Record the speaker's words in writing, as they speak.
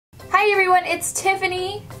Hi everyone, it's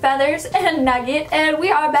Tiffany, Feathers, and Nugget, and we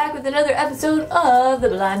are back with another episode of the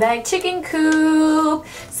Blind Bag Chicken Coop.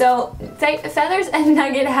 So, Feathers and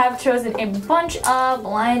Nugget have chosen a bunch of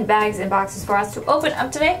blind bags and boxes for us to open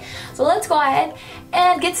up today. So let's go ahead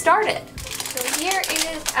and get started. So here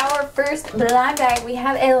is our first blind bag. We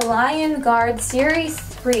have a Lion Guard Series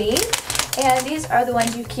 3, and these are the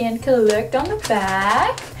ones you can collect on the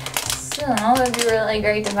back. So it would be really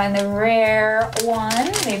great to find the rare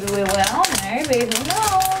one. Maybe we will. Maybe. Who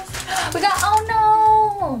knows? We got, oh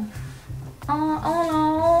no!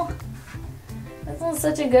 Oh no. This one's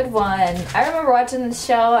such a good one. I remember watching the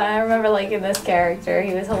show and I remember liking this character.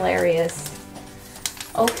 He was hilarious.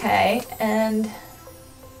 Okay, and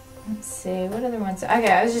let's see. What other ones?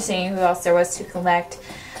 Okay, I was just seeing who else there was to collect.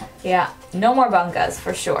 Yeah, no more bungas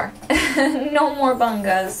for sure. No more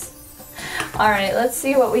bungas. Alright, let's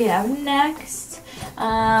see what we have next.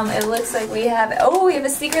 It looks like we have a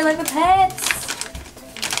Secret Life of Pets.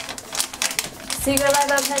 Secret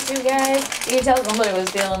Life of Pets, you guys. You can tell somebody was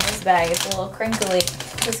feeling this bag. It's a little crinkly.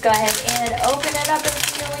 Let's go ahead and open it up and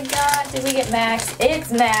see what we got. Did we get Max?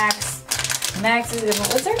 It's Max. Max is good.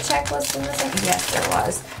 Was there a checklist in this one? Yes, there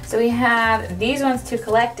was. So we have these ones to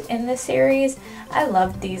collect in this series. I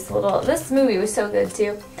love these little, this movie was so good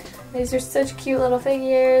too. These are such cute little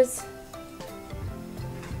figures.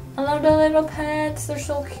 I love the little pets. They're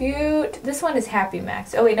so cute. This one is Happy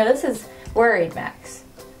Max. Oh wait, no, this is Worried Max.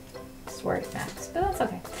 It's Worried Max, but that's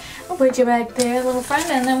okay. I'll put you back there, little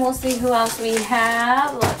friend, and then we'll see who else we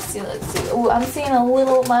have. Let's see. Oh, I'm seeing My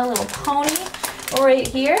Little Pony right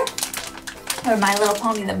here. Or My Little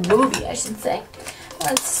Pony, the movie, I should say.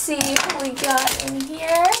 Let's see what we got in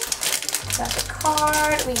here. We got the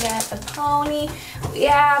card. We got the pony. We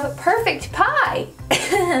have Perfect Pie.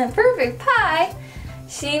 Perfect Pie.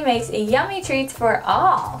 She makes yummy treats for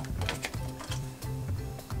all.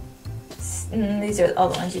 These are all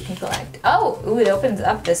the ones you can collect. Oh, ooh, it opens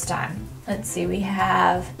up this time. Let's see, we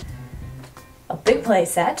have a big play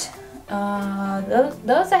set.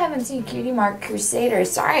 Those I haven't seen. Cutie Mark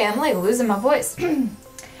Crusaders. Sorry, I'm like losing my voice.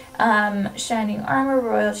 Shining Armor,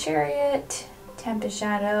 Royal Chariot, Tempest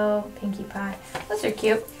Shadow, Pinkie Pie. Those are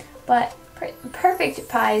cute. But Perfect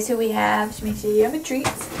Pie is who we have. She makes you yummy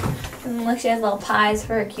treats. And look, she has little pies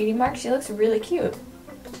for her cutie mark. She looks really cute.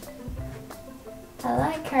 I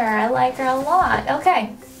like her. I like her a lot.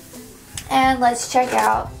 Okay. And let's check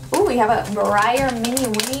out. Ooh, we have a Briar Mini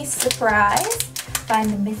Winnie surprise. Find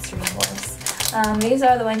the mystery horse. These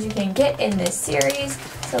are the ones you can get in this series.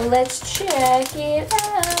 So let's check it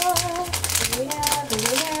out. What do we have?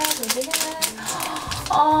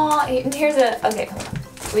 Oh, and here's a, okay, hold on.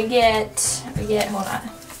 We get, hold on,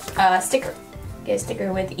 a sticker. Get a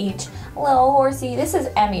sticker with each little horsey. This is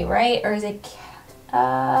Emmy, right? Or is it,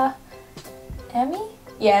 Emmy?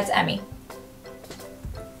 Yeah, it's Emmy.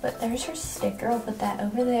 But there's her sticker. I'll put that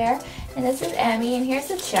over there. And this is Emmy, and here's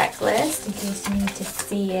the checklist in case you need to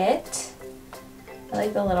see it. I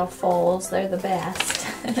like the little folds. They're the best.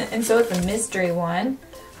 And so it's a mystery one.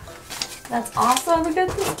 That's awesome. We got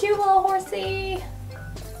this cute little horsey.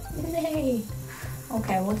 Yay.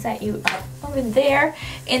 Okay, we'll set you up over there.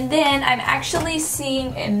 And then I'm actually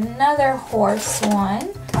seeing another horse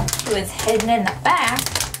one who is hidden in the back.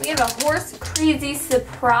 We have a Horse Crazy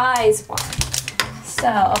surprise one.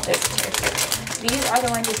 So, these are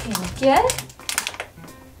the ones you can get.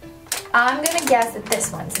 I'm gonna guess that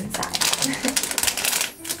this one's inside.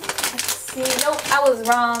 Let's see. Nope, I was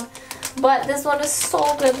wrong. But this one is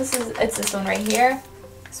so good. It's this one right here.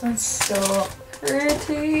 This one's so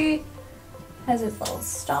pretty. Has its little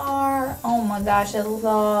star. Oh my gosh, I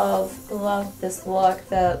love this look.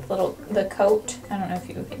 The coat. I don't know if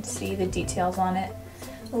you can see the details on it.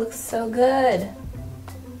 It looks so good.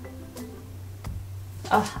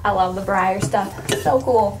 Oh, I love the Briar stuff. So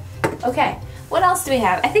cool. Okay, what else do we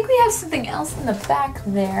have? I think we have something else in the back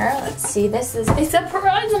there. Let's see. This is a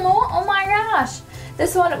surprise. Oh my gosh.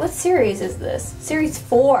 This one, what series is this? Series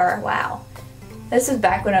 4. Wow. This is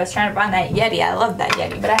back when I was trying to find that Yeti. I love that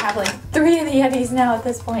Yeti, but I have like 3 of the Yetis now at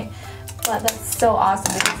this point. But that's so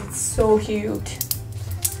awesome because it's so cute.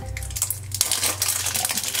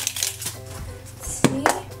 Let's see.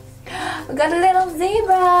 We got a little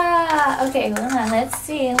zebra. Okay, hold on. Let's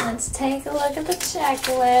see. Let's take a look at the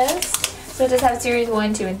checklist. So it does have series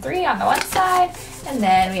 1, 2, and 3 on the one side, and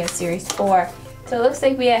then we have series 4. So it looks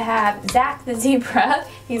like we have Zach the zebra.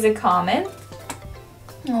 He's a common.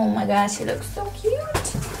 Oh my gosh, he looks so cute.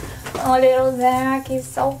 Oh, little Zach, he's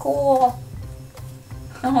so cool.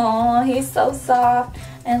 Oh, he's so soft.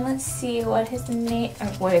 And let's see what his name,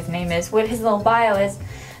 what his little bio is.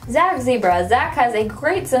 Zach Zebra. Zach has a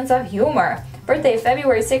great sense of humor. Birthday,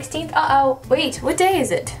 February 16th. Uh-oh. Wait, what day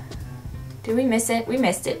is it? Did we miss it? We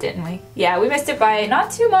missed it, didn't we? Yeah, we missed it by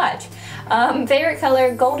not too much. Favorite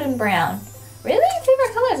color, golden brown. Really?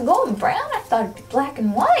 Favorite color is golden brown? I thought it'd be black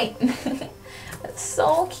and white. That's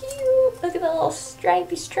so cute. Look at the little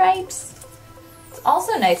stripy stripes. It's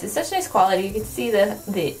also nice. It's such nice quality. You can see that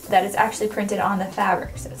it's actually printed on the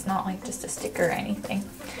fabric, so it's not like just a sticker or anything.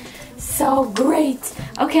 So great.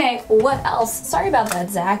 Okay, what else? Sorry about that,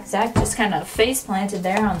 Zach. Zach just kind of face planted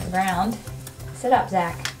there on the ground. Sit up,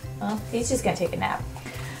 Zach. Well, he's just gonna take a nap.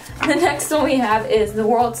 The next one we have is the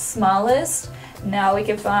world's smallest. Now we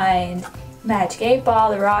can find Magic 8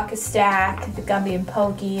 Ball, the Rocket Stack, the Gumby and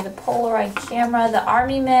Pokey, the Polaroid camera, the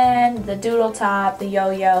Army Man, the Doodle Top, the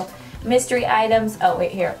Yo-Yo, mystery items. Oh,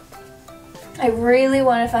 wait, here. I really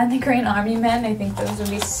want to find the green Army Man. I think those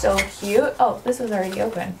would be so cute. Oh, this was already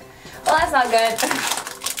open. Well, that's not good.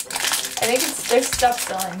 I think there's stuff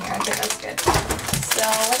still in here. Okay, that's good. So,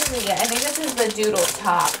 what did we get? I think this is the Doodle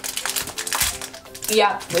Top.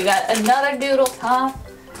 Yep, we got another Doodle Top.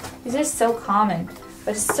 These are so common,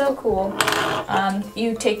 but it's so cool.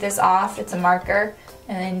 You take this off, it's a marker,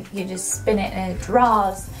 and then you just spin it and it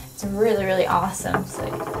draws. It's really, really awesome. So,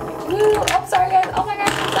 woo, oh, sorry guys, oh my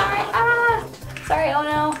gosh, I'm sorry, ah! Sorry, oh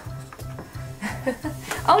no.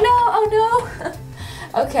 Oh no, oh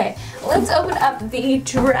no. Okay, let's open up the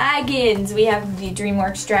dragons. We have the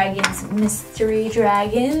DreamWorks Dragons Mystery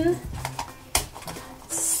Dragon.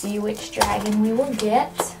 See which dragon we will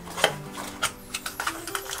get.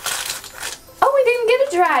 Oh, we didn't get a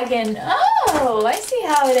dragon. Oh, I see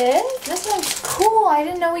how it is. This one's cool. I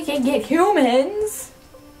didn't know we could get humans.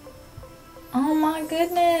 Oh my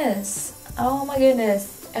goodness. Oh my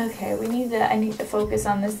goodness. Okay, I need to focus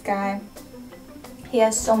on this guy. He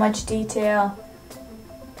has so much detail.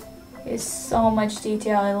 He has so much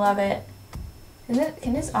detail. I love it.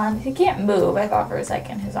 Can his arms, he can't move. I thought for a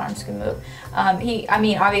second his arms could move. I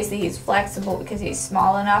mean, obviously he's flexible because he's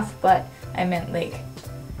small enough, but I meant like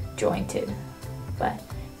jointed. But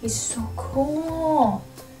he's so cool.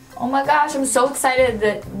 Oh my gosh, I'm so excited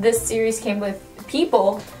that this series came with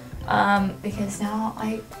people because now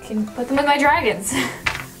I can put them in my dragons.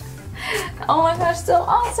 Oh my gosh, so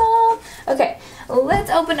awesome. Okay, let's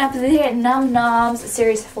open up the Noms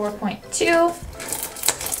series 4.2.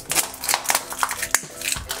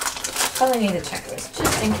 Probably need a checklist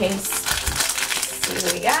just in case. Let's see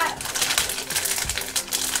what we got.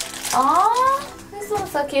 Aww, this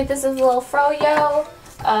looks so cute. This is a little froyo.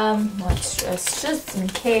 Let's just in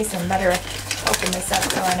case, I better open this up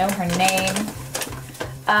so I know her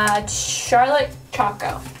name. Charlotte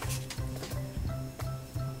Choco.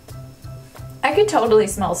 I could totally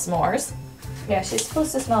smell s'mores. Yeah, she's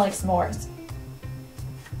supposed to smell like s'mores.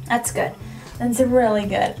 That's good. That's really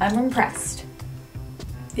good. I'm impressed.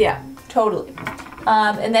 Yeah. Totally.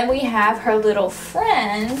 And then we have her little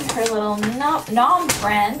friend, her little nom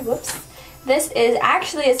friend. Whoops. This is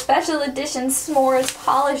actually a special edition s'mores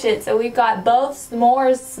polish it. So we've got both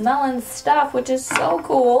s'mores smelling stuff, which is so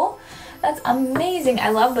cool. That's amazing. I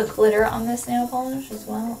love the glitter on this nail polish as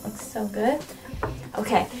well. It looks so good.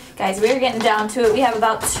 Okay, guys, we're getting down to it. We have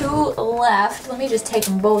about 2 left. Let me just take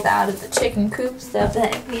them both out of the chicken coop so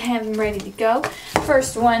that we have them ready to go.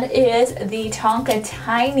 First one is the Tonka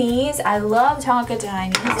Tinies. I love Tonka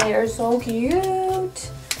Tinies. They are so cute.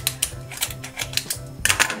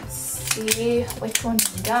 Let's see which one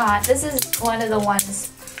we got. This is one of the ones,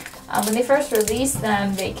 when they first released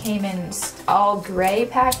them, they came in all gray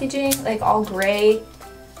packaging, like all gray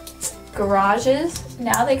garages.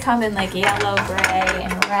 Now they come in like yellow, gray,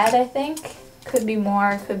 and red, I think. Could be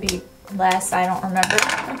more, could be less, I don't remember.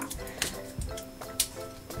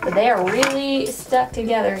 But they are really stuck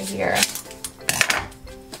together here.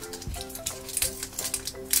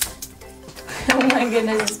 Oh my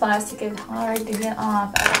goodness, this plastic is hard to get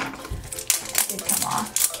off. It did come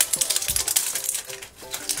off.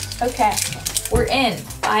 Okay, we're in,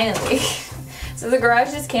 finally. So the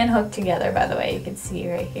garages can hook together, by the way, you can see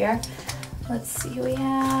right here. Let's see who we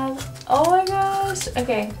have. Oh my gosh.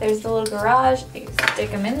 Okay, there's the little garage. You stick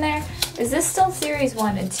them in there. Is this still series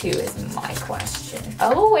 1 and 2 is my question.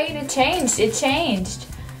 Oh wait, it changed. It changed.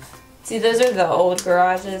 See, those are the old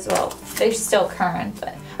garages. Well, they're still current,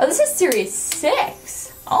 but... Oh, this is series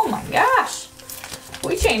 6. Oh my gosh.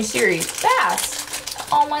 We changed series fast.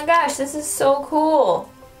 Oh my gosh, this is so cool.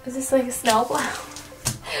 Is this like a snowplow?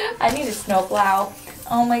 I need a snowplow.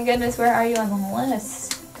 Oh my goodness, where are you on the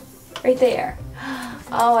list? Right there.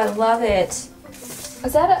 Oh, I love it.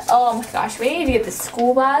 Is that a... Oh my gosh, we need to get the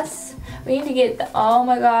school bus. We need to get the... Oh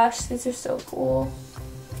my gosh, these are so cool.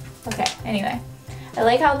 Okay, anyway. I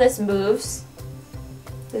like how this moves.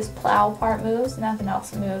 This plow part moves, nothing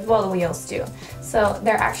else moves. Well, the wheels do. So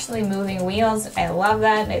they're actually moving wheels. I love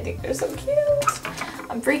that and I think they're so cute.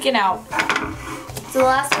 I'm freaking out. So the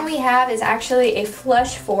last one we have is actually a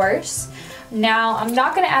flush force. Now, I'm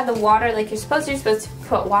not going to add the water like you're supposed to. You're supposed to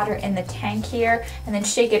put water in the tank here and then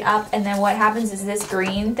shake it up, and then what happens is this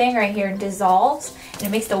green thing right here dissolves and it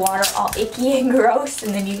makes the water all icky and gross,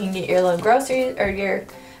 and then you can get your little groceries or your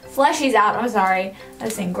fleshies out. I'm sorry, I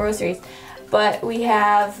was saying groceries. But we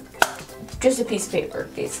have just a piece of paper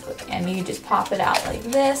basically, and you just pop it out like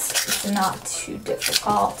this. It's not too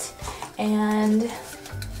difficult. And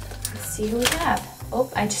let's see who we have. Oh,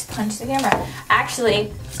 I just punched the camera.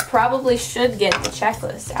 Actually, probably should get the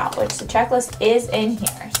checklist out, which the checklist is in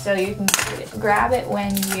here. So you can grab it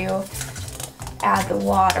when you add the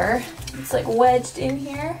water. It's like wedged in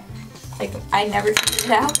here. Like, I never figured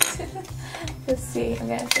it out. Let's see, I'm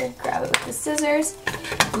gonna grab it with the scissors.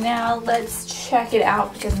 Now let's check it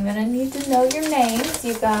out because I'm gonna need to know your names,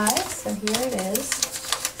 you guys. So here it is.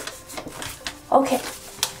 Okay,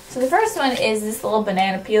 so the first one is this little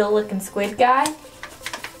banana peel looking squid guy.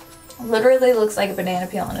 Literally looks like a banana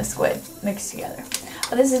peel and a squid mixed together.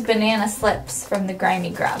 Oh, this is Banana Slips from the Grimy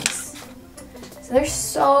Grubs. So they're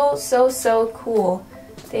so cool.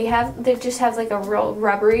 They just have like a real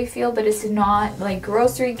rubbery feel, but it's not like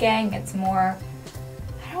Grocery Gang. It's more,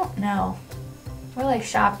 I don't know, more like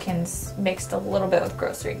Shopkins mixed a little bit with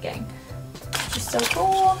Grocery Gang. Just so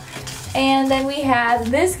cool. And then we have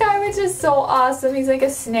this guy, which is so awesome. He's like a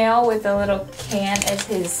snail with a little can as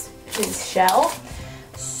his shell.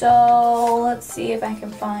 So let's see if I can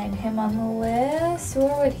find him on the list.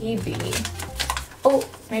 Where would he be? Oh,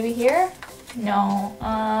 maybe here? No,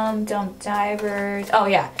 Dump Divers. Oh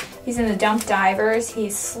yeah, he's in the Dump Divers.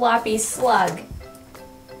 He's Sloppy Slug.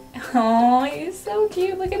 Oh, he's so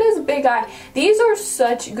cute. Look at his big eye. These are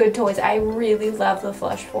such good toys. I really love the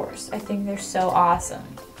Flush Force. I think they're so awesome.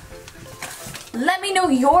 Let me know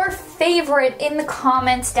your favorite in the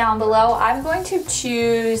comments down below. I'm going to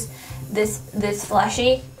choose this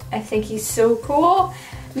plushie. I think he's so cool.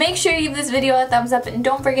 Make sure you give this video a thumbs up and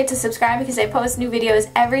don't forget to subscribe because I post new videos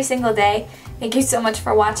every single day. Thank you so much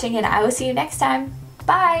for watching and I will see you next time.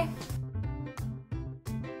 Bye!